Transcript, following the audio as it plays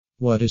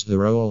What is the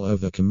role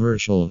of a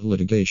commercial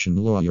litigation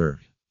lawyer?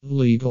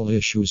 Legal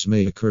issues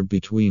may occur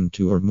between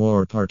two or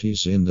more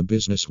parties in the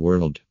business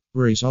world.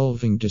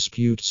 Resolving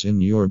disputes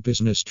in your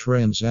business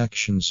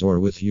transactions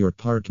or with your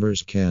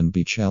partners can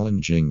be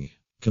challenging.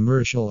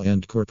 Commercial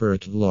and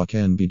corporate law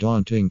can be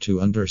daunting to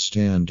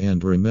understand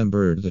and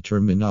remember the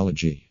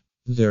terminology.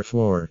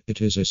 Therefore, it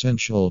is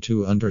essential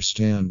to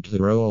understand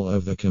the role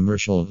of a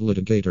commercial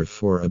litigator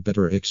for a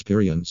better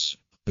experience.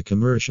 A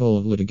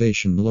commercial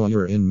litigation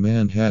lawyer in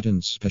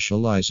Manhattan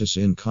specializes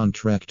in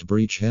contract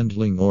breach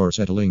handling or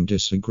settling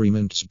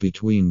disagreements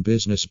between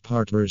business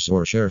partners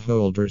or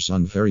shareholders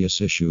on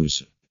various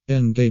issues.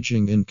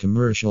 Engaging in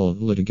commercial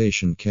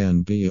litigation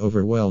can be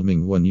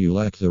overwhelming when you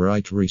lack the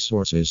right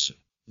resources.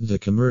 The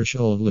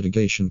commercial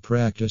litigation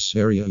practice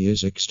area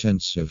is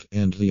extensive,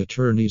 and the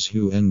attorneys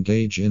who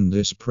engage in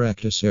this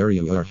practice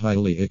area are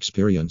highly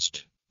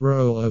experienced.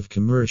 Role of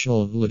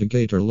commercial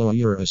litigator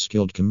lawyer. A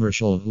skilled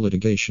commercial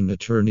litigation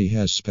attorney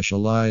has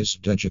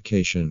specialized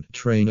education,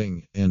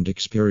 training, and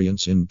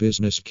experience in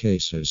business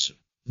cases.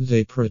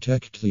 They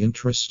protect the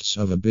interests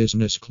of a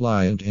business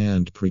client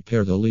and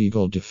prepare the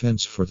legal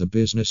defense for the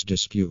business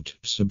dispute,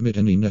 submit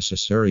any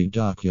necessary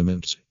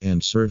documents,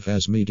 and serve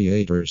as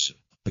mediators.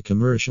 A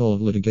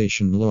commercial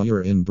litigation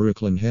lawyer in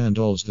Brooklyn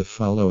handles the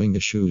following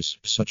issues,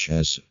 such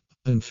as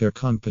unfair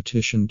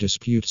competition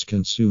disputes,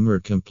 consumer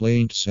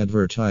complaints,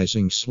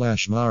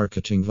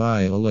 advertising/marketing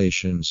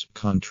violations,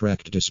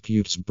 contract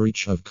disputes,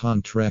 breach of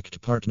contract,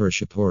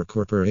 partnership or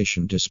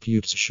corporation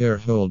disputes,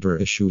 shareholder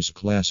issues,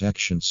 class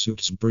action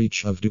suits,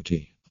 breach of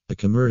duty. A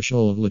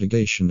commercial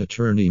litigation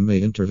attorney may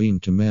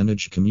intervene to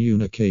manage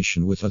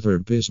communication with other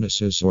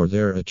businesses or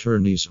their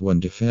attorneys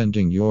when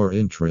defending your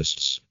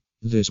interests.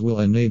 This will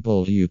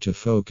enable you to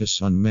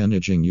focus on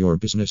managing your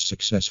business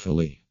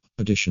successfully.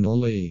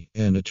 Additionally,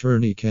 an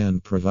attorney can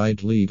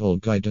provide legal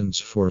guidance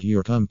for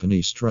your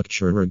company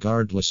structure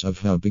regardless of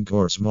how big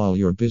or small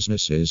your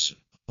business is.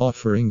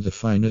 Offering the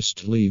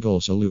finest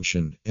legal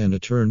solution, an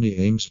attorney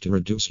aims to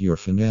reduce your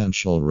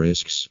financial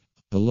risks.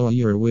 A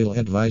lawyer will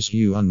advise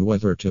you on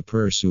whether to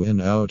pursue an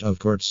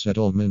out-of-court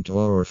settlement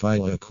or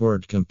file a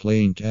court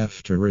complaint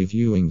after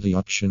reviewing the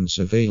options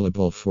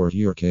available for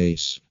your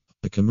case.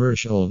 A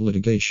commercial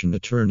litigation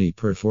attorney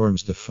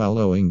performs the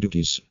following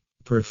duties: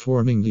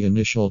 performing the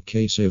initial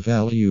case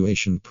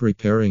evaluation,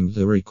 preparing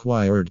the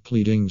required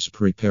pleadings,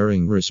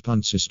 preparing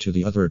responses to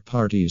the other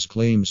parties'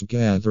 claims,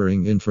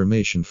 gathering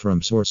information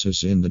from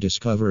sources in the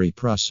discovery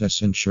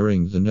process,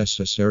 ensuring the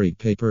necessary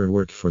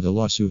paperwork for the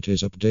lawsuit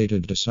is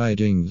updated,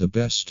 deciding the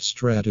best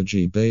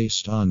strategy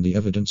based on the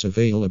evidence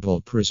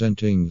available,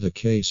 presenting the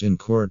case in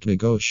court,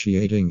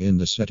 negotiating in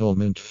the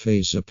settlement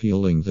phase,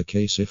 appealing the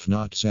case if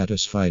not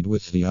satisfied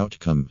with the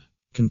outcome.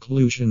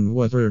 Conclusion: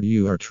 whether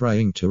you are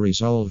trying to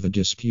resolve a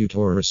dispute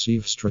or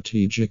receive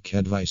strategic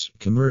advice,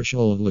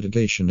 commercial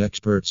litigation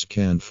experts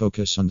can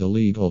focus on the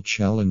legal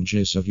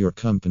challenges of your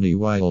company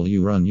while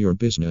you run your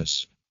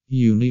business.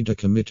 You need a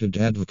committed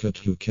advocate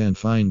who can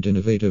find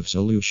innovative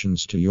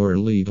solutions to your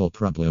legal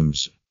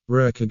problems.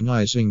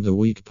 Recognizing the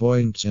weak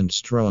points and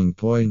strong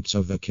points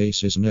of a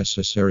case is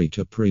necessary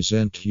to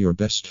present your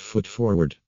best foot forward.